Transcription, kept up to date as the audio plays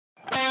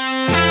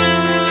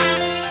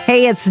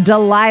Hey, it's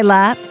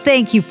Delilah.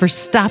 Thank you for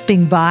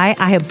stopping by.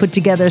 I have put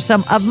together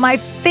some of my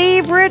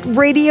favorite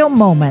radio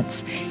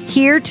moments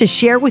here to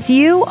share with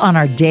you on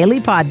our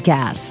daily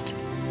podcast.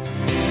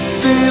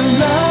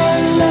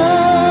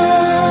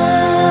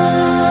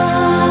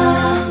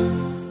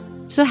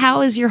 So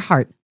how is your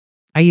heart?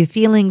 Are you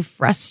feeling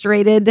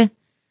frustrated?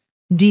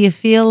 Do you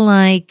feel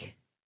like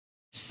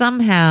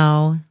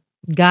somehow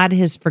God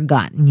has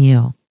forgotten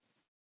you,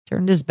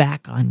 turned his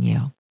back on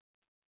you?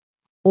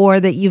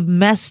 Or that you've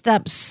messed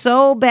up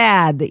so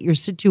bad that your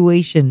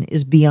situation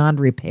is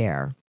beyond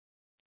repair?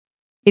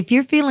 If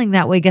you're feeling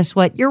that way, guess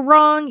what? You're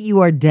wrong.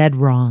 You are dead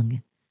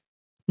wrong.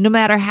 No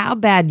matter how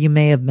bad you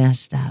may have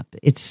messed up,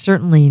 it's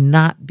certainly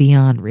not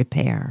beyond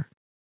repair.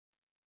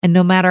 And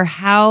no matter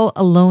how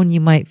alone you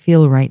might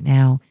feel right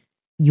now,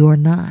 you're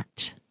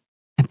not.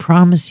 I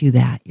promise you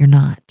that. You're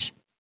not.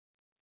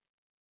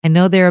 I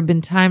know there have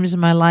been times in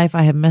my life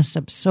I have messed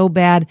up so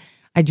bad,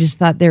 I just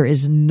thought there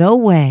is no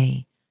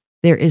way.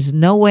 There is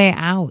no way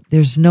out.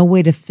 There's no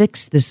way to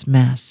fix this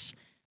mess.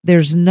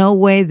 There's no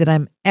way that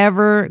I'm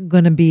ever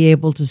going to be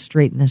able to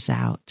straighten this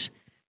out.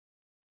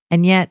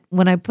 And yet,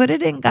 when I put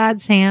it in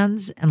God's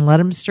hands and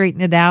let him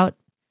straighten it out,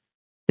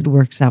 it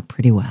works out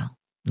pretty well.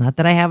 Not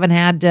that I haven't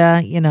had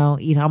to,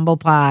 eat humble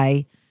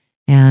pie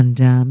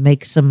and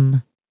make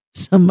some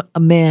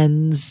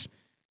amends.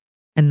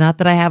 And not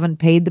that I haven't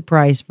paid the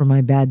price for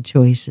my bad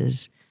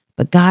choices.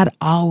 But God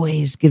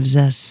always gives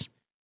us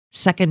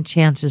second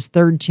chances,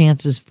 third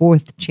chances,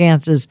 fourth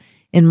chances.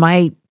 In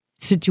my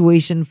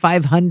situation,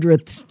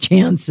 500th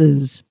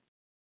chances.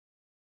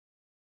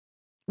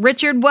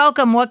 Richard,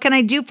 welcome. What can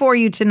I do for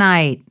you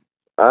tonight?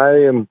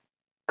 I am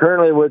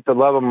currently with the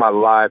love of my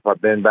life. I've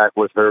been back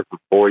with her for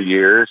 4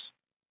 years.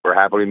 We're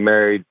happily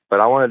married, but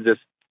I want to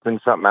just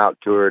send something out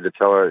to her to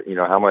tell her,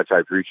 how much I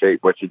appreciate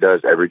what she does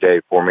every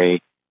day for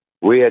me.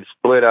 We had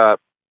split up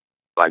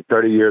like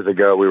 30 years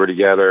ago. We were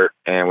together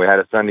and we had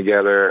a son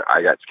together.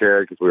 I got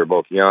scared because we were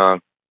both young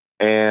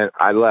and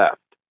I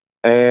left.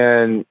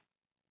 And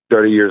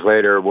 30 years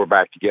later, we're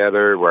back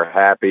together. We're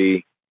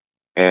happy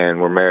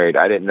and we're married.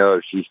 I didn't know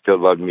if she still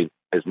loved me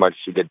as much as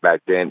she did back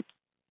then,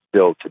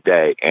 still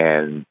today.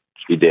 And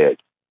she did.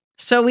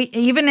 So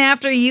even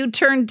after you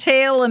turned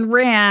tail and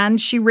ran,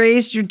 she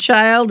raised your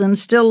child and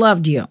still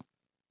loved you.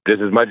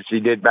 Just as much as she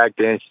did back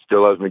then, she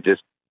still loves me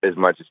just as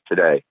much as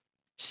today.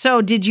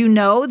 So did you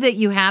know that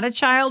you had a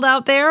child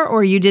out there,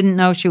 or you didn't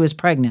know she was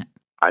pregnant?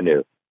 I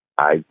knew.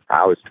 I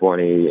was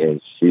 20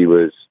 and she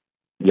was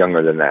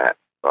younger than that.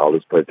 I'll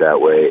just put it that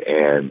way.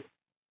 And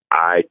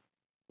I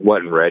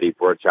wasn't ready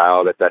for a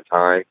child at that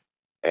time.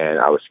 And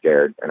I was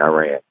scared and I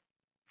ran.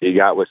 He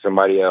got with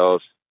somebody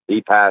else.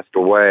 He passed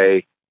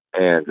away.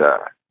 And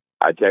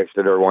I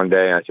texted her one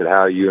day and I said,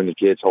 how are you and the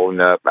kids holding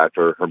up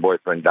after her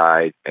boyfriend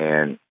died?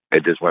 And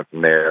it just went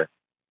from there.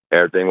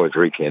 Everything was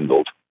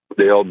rekindled.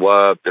 The old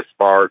love, the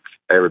sparks,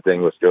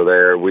 everything was still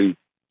there. We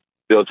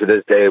still, to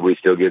this day, we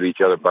still give each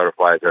other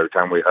butterflies every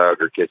time we hug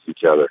or kiss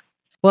each other.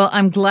 Well,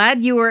 I'm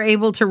glad you were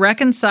able to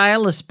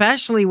reconcile,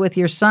 especially with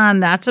your son.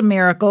 That's a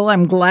miracle.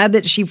 I'm glad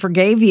that she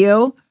forgave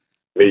you.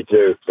 Me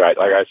too.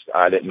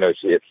 I didn't know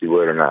if she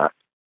would or not.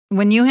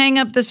 When you hang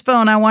up this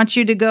phone, I want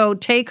you to go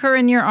take her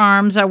in your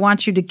arms. I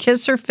want you to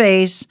kiss her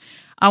face.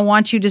 I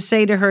want you to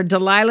say to her,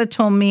 Delilah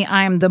told me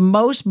I am the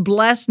most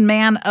blessed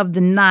man of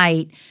the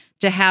night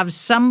to have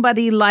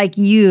somebody like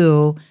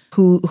you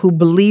who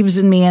believes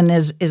in me and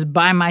is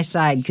by my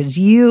side, because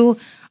you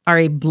are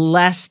a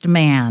blessed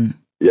man.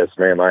 Yes,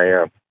 ma'am, I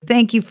am.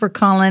 Thank you for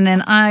calling,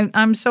 and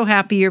I'm so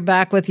happy you're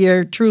back with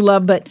your true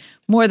love, but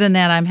more than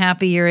that, I'm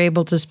happy you're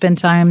able to spend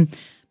time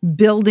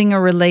building a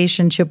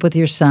relationship with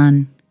your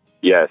son.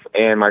 Yes,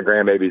 and my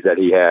grandbabies that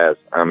he has.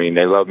 I mean,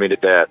 they love me to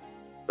death,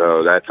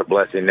 so that's a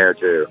blessing there,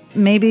 too.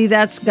 Maybe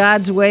that's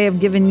God's way of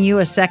giving you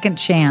a second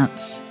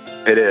chance.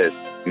 It is,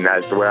 and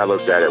that's the way I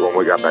looked at it when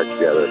we got back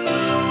together.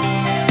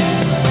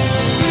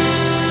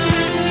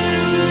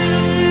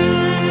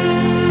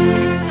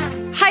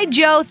 Hi,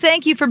 Joe.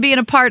 Thank you for being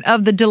a part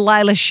of the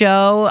Delilah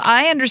Show.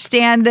 I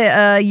understand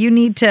you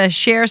need to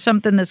share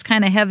something that's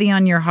kind of heavy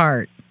on your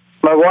heart.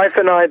 My wife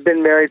and I have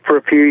been married for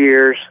a few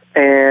years,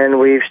 and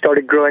we've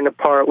started growing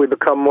apart. We've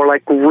become more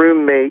like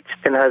roommates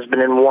than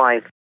husband and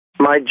wife.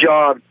 My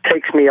job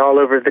takes me all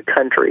over the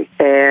country,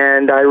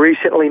 and I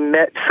recently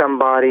met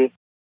somebody,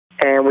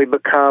 and we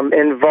become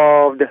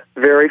involved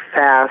very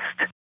fast.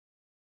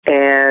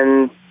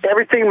 And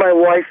everything my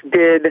wife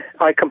did,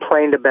 I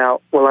complained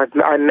about. Well,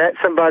 I met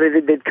somebody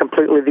that did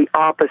completely the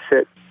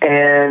opposite,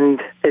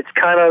 and it's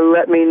kind of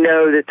let me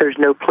know that there's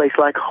no place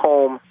like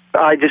home.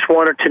 I just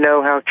want her to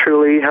know how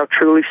truly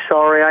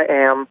sorry I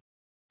am,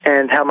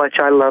 and how much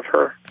I love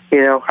her.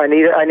 You know, I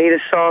need a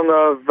song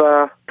of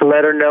to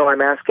let her know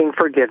I'm asking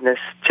forgiveness.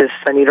 Just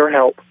I need her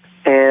help,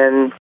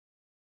 and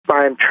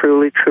I am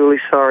truly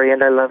sorry,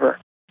 and I love her.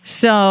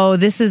 So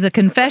this is a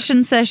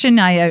confession session.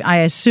 I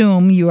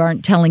assume you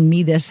aren't telling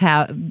me this,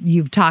 how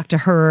you've talked to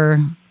her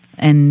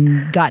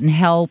and gotten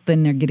help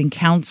and they're getting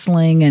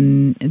counseling,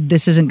 and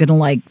this isn't going to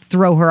like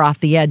throw her off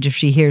the edge if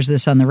she hears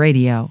this on the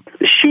radio.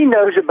 She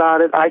knows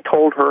about it. I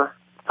told her.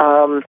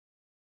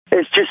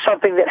 It's just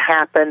something that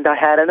happened. I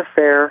had an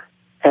affair,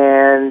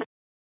 and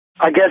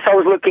I guess I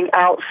was looking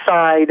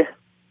outside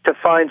to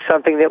find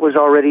something that was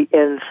already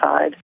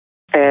inside.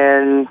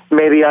 And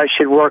maybe I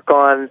should work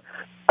on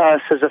us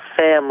as a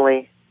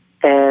family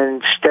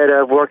instead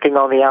of working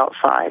on the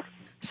outside.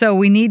 So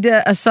we need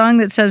a song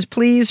that says,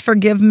 please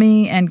forgive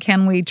me, and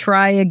can we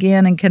try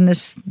again, and can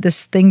this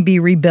thing be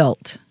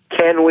rebuilt?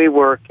 Can we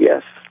work?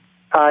 Yes.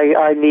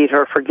 I need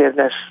her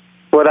forgiveness.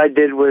 What I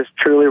did was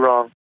truly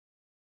wrong.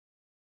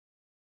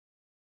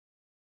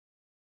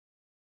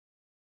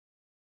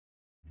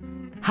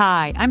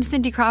 Hi, I'm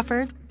Cindy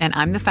Crawford, and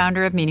I'm the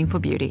founder of Meaningful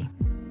Beauty.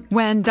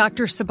 When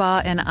Dr.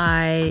 Sabah and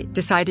I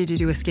decided to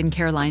do a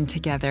skincare line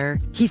together,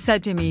 he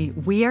said to me,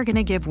 we are going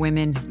to give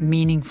women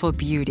meaningful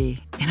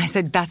beauty. And I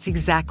said, that's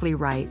exactly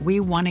right. We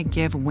want to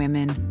give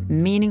women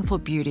meaningful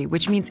beauty,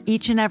 which means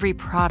each and every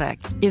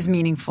product is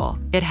meaningful.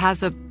 It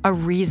has a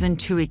reason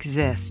to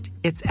exist.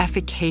 It's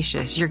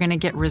efficacious. You're going to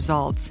get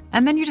results.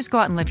 And then you just go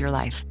out and live your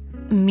life.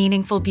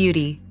 Meaningful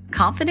Beauty.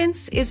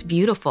 Confidence is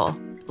beautiful.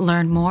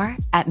 Learn more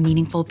at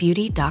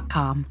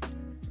meaningfulbeauty.com.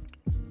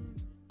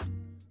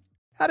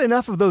 Had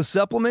enough of those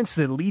supplements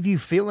that leave you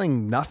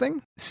feeling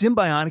nothing?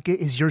 Symbiotica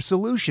is your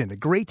solution to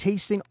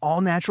great-tasting,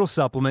 all-natural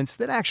supplements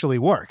that actually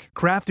work.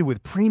 Crafted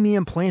with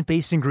premium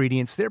plant-based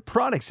ingredients, their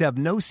products have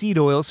no seed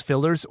oils,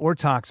 fillers, or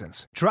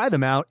toxins. Try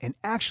them out and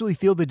actually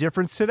feel the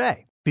difference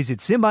today. Visit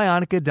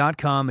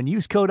Symbiotica.com and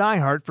use code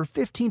IHEART for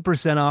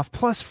 15% off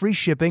plus free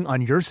shipping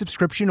on your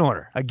subscription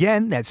order.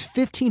 Again, that's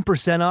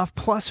 15% off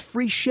plus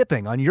free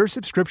shipping on your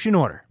subscription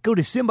order. Go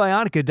to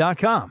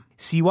Symbiotica.com,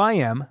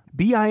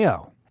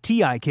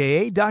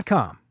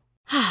 CYMBIOTIKA.com.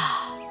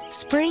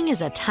 Spring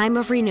is a time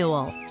of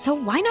renewal, so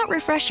why not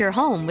refresh your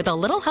home with a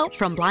little help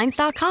from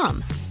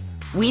Blinds.com?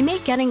 We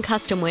make getting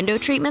custom window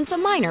treatments a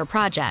minor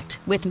project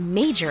with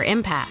major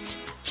impact.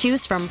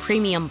 Choose from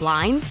premium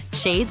blinds,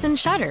 shades, and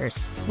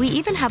shutters. We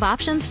even have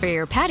options for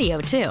your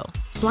patio, too.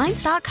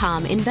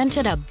 Blinds.com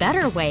invented a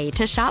better way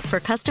to shop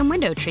for custom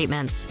window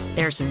treatments.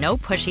 There's no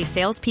pushy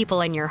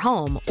salespeople in your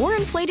home or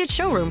inflated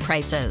showroom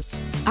prices.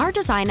 Our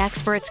design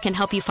experts can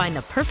help you find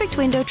the perfect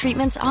window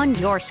treatments on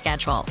your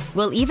schedule.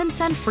 We'll even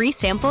send free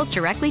samples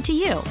directly to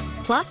you.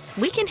 Plus,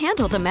 we can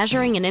handle the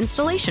measuring and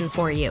installation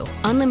for you.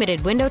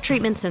 Unlimited window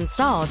treatments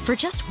installed for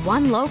just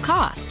one low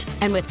cost.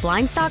 And with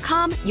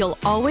Blinds.com, you'll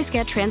always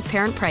get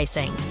transparent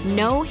pricing.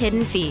 No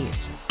hidden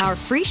fees. Our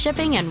free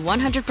shipping and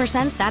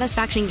 100%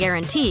 satisfaction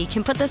guarantee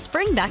can put the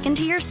spring back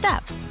into your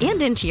step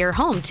and into your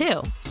home,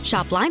 too.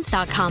 Shop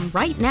Blinds.com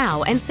right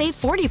now and save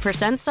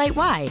 40%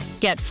 site-wide.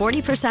 Get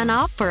 40%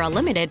 off for a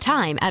limited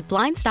time at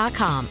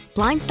Blinds.com.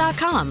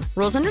 Blinds.com.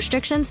 Rules and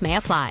restrictions may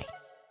apply.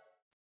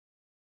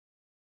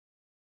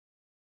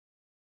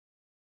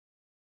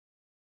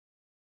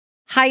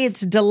 Hi,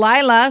 it's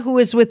Delilah, who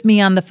is with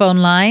me on the phone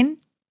line.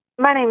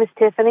 My name is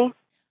Tiffany.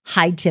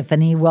 Hi,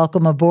 Tiffany.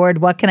 Welcome aboard.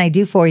 What can I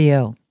do for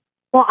you?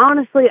 Well,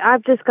 honestly,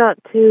 I've just got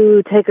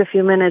to take a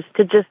few minutes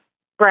to just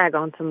brag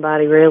on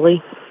somebody,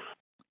 really.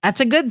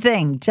 That's a good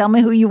thing. Tell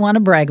me who you want to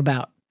brag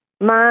about.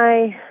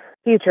 My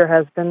future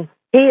husband.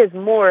 He is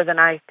more than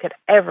I could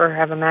ever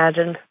have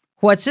imagined.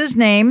 What's his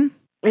name?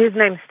 His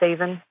name's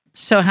Stephen.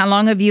 So how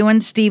long have you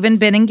and Stephen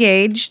been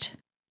engaged?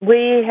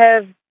 We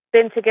have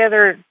been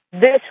together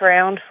this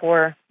round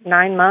for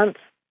 9 months.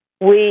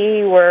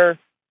 We were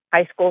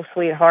high school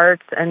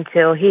sweethearts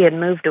until he had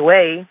moved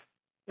away.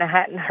 I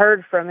hadn't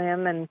heard from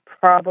him in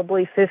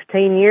probably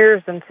 15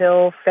 years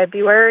until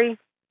February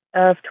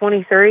of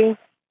 23.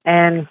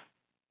 And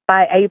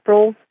by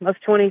April of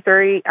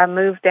 23, I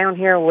moved down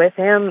here with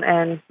him,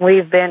 and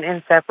we've been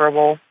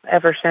inseparable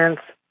ever since.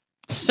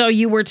 So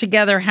you were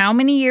together how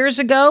many years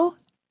ago?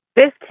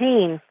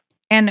 15.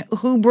 And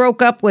who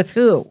broke up with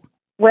who?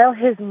 Well,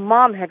 his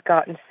mom had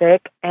gotten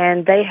sick,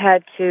 and they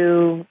had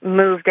to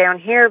move down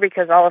here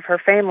because all of her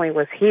family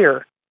was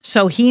here.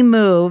 So he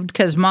moved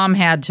because mom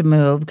had to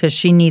move because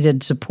she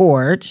needed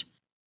support.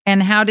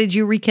 And how did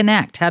you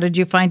reconnect? How did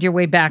you find your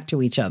way back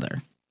to each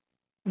other?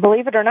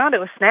 Believe it or not, it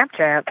was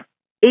Snapchat.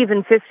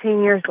 Even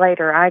 15 years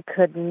later, I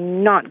could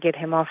not get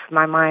him off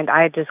my mind.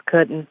 I just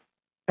couldn't.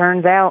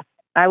 Turns out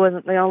I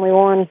wasn't the only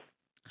one.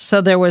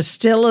 So there was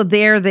still a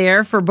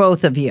there for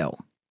both of you.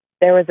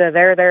 There was a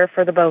there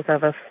for the both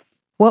of us.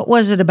 What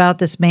was it about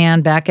this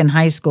man back in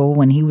high school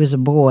when he was a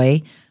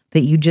boy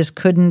that you just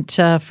couldn't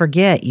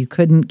forget, you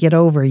couldn't get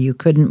over, you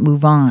couldn't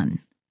move on?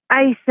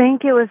 I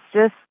think it was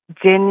just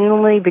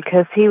genuinely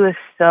because he was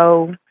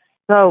so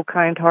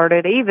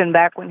kind-hearted, even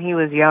back when he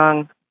was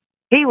young.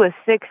 He was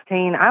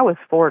 16, I was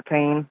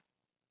 14.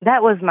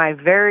 That was my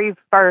very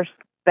first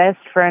best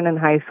friend in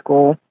high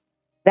school.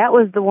 That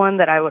was the one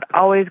that I would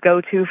always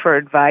go to for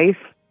advice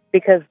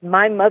because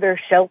my mother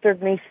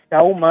sheltered me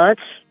so much.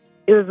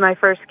 It was my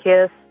first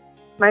kiss,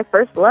 my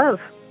first love.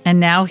 And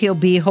now he'll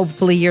be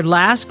hopefully your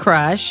last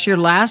crush, your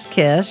last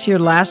kiss, your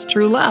last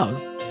true love.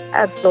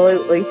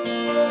 Absolutely.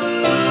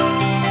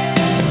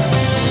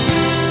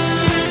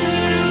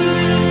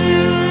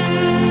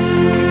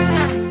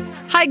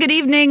 Hi, good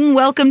evening.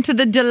 Welcome to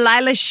the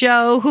Delilah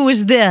Show. Who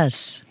is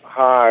this?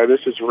 Hi,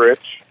 this is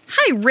Rich.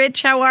 Hi,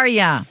 Rich. How are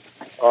ya?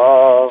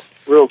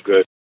 Real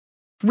good.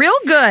 Real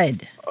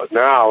good.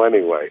 Now,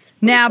 anyway.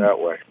 Now, that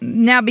way.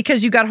 Now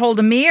because you got hold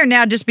of me, or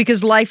now just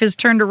because life has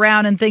turned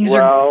around and things are...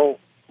 Well,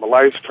 my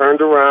life's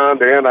turned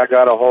around and I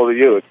got a hold of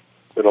you. It's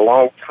been a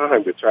long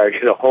time to try to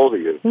get a hold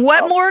of you.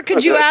 What more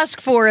could you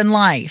ask for in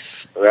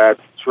life?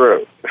 That's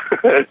true.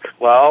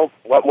 Well,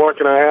 what more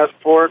can I ask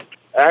for?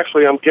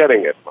 Actually, I'm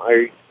getting it.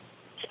 I'm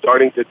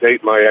starting to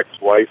date my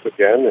ex-wife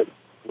again, and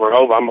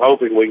I'm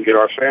hoping we can get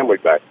our family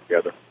back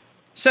together.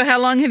 So how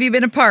long have you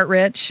been apart,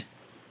 Rich?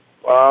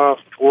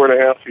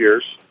 4.5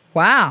 years.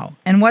 Wow.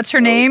 And what's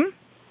her name?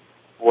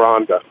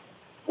 Rhonda.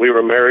 We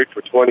were married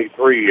for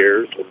 23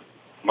 years, and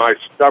my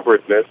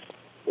stubbornness,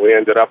 we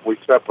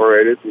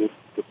separated and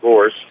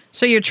divorced.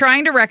 So you're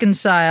trying to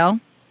reconcile.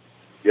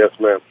 Yes,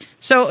 ma'am.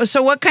 So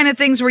what kind of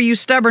things were you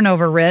stubborn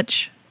over,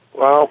 Rich?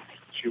 Well,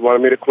 she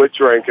wanted me to quit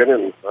drinking,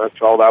 and I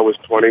told I was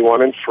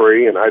 21 and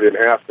free, and I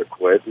didn't have to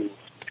quit, and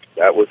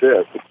that was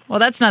it. Well,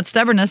 that's not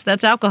stubbornness.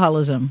 That's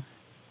alcoholism.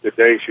 The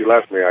day she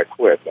left me, I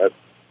quit.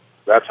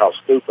 That's how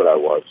stupid I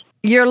was.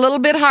 You're a little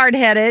bit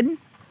hard-headed.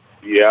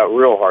 Yeah,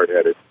 real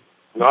hard-headed.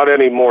 Not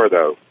anymore,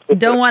 though.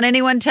 Don't want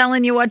anyone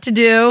telling you what to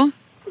do.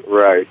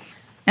 Right.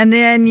 And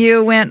then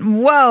you went,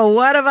 whoa,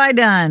 what have I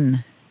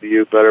done?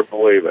 You better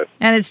believe it.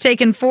 And it's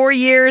taken 4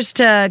 years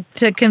to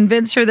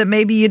convince her that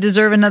maybe you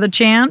deserve another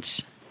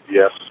chance?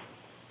 Yes.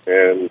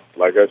 And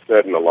like I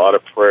said, in a lot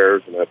of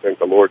prayers, and I think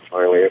the Lord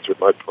finally answered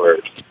my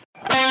prayers.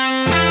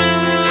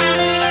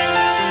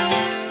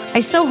 I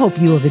so hope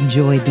you have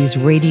enjoyed these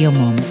radio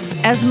moments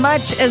as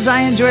much as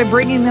I enjoy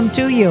bringing them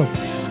to you.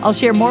 I'll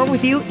share more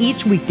with you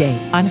each weekday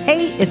on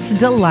Hey, It's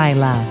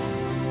Delilah.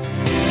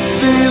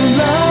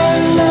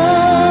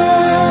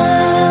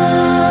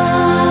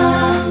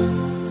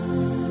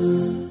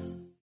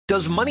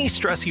 Does money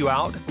stress you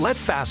out? Let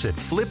Facet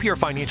flip your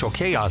financial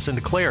chaos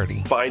into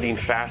clarity. Finding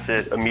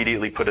Facet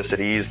immediately put us at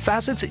ease.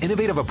 Facet's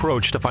innovative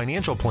approach to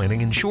financial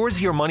planning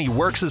ensures your money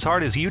works as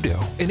hard as you do,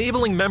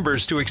 enabling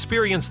members to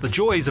experience the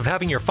joys of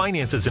having your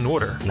finances in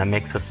order. And that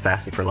makes us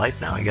Facet for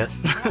life now, I guess.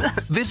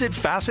 Visit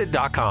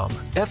Facet.com,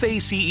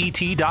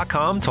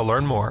 FACET.com to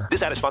learn more.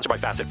 This ad is sponsored by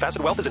Facet.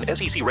 Facet Wealth is an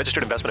SEC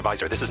registered investment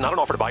advisor. This is not an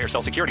offer to buy or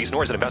sell securities,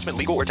 nor is it investment,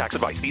 legal, or tax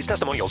advice. These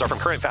testimonials are from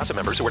current Facet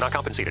members who are not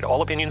compensated.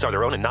 All opinions are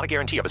their own and not a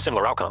guarantee of a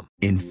similar outcome.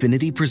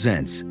 Infiniti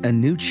presents a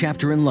new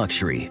chapter in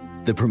luxury,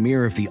 the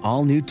premiere of the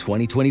all-new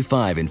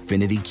 2025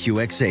 Infiniti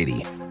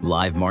QX80,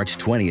 live March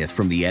 20th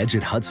from the Edge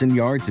at Hudson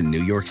Yards in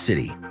New York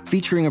City,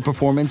 featuring a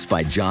performance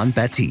by John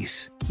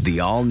Batiste. The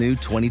all-new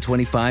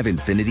 2025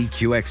 Infiniti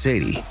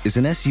QX80 is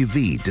an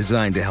SUV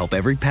designed to help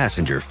every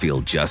passenger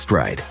feel just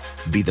right.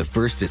 Be the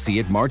first to see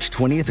it March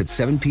 20th at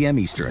 7 p.m.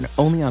 Eastern,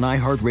 only on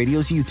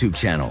iHeartRadio's YouTube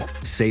channel.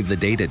 Save the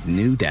date at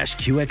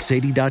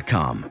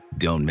new-QX80.com.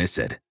 Don't miss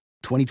it.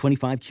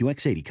 2025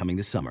 QX80 coming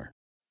this summer.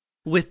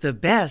 With the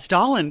best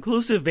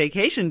all-inclusive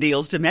vacation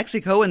deals to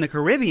Mexico and the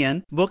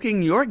Caribbean,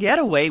 booking your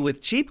getaway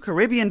with Cheap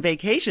Caribbean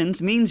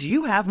Vacations means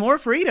you have more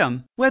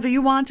freedom. Whether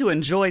you want to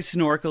enjoy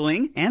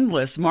snorkeling,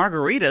 endless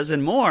margaritas,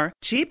 and more,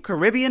 Cheap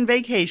Caribbean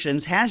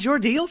Vacations has your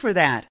deal for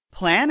that.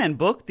 Plan and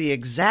book the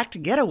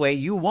exact getaway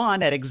you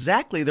want at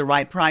exactly the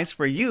right price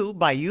for you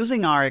by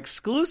using our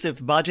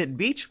exclusive budget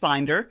beach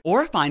finder,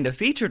 or find a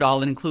featured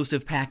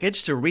all-inclusive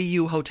package to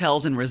Riu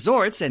Hotels and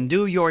Resorts and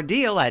do your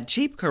deal at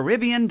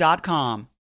cheapcaribbean.com.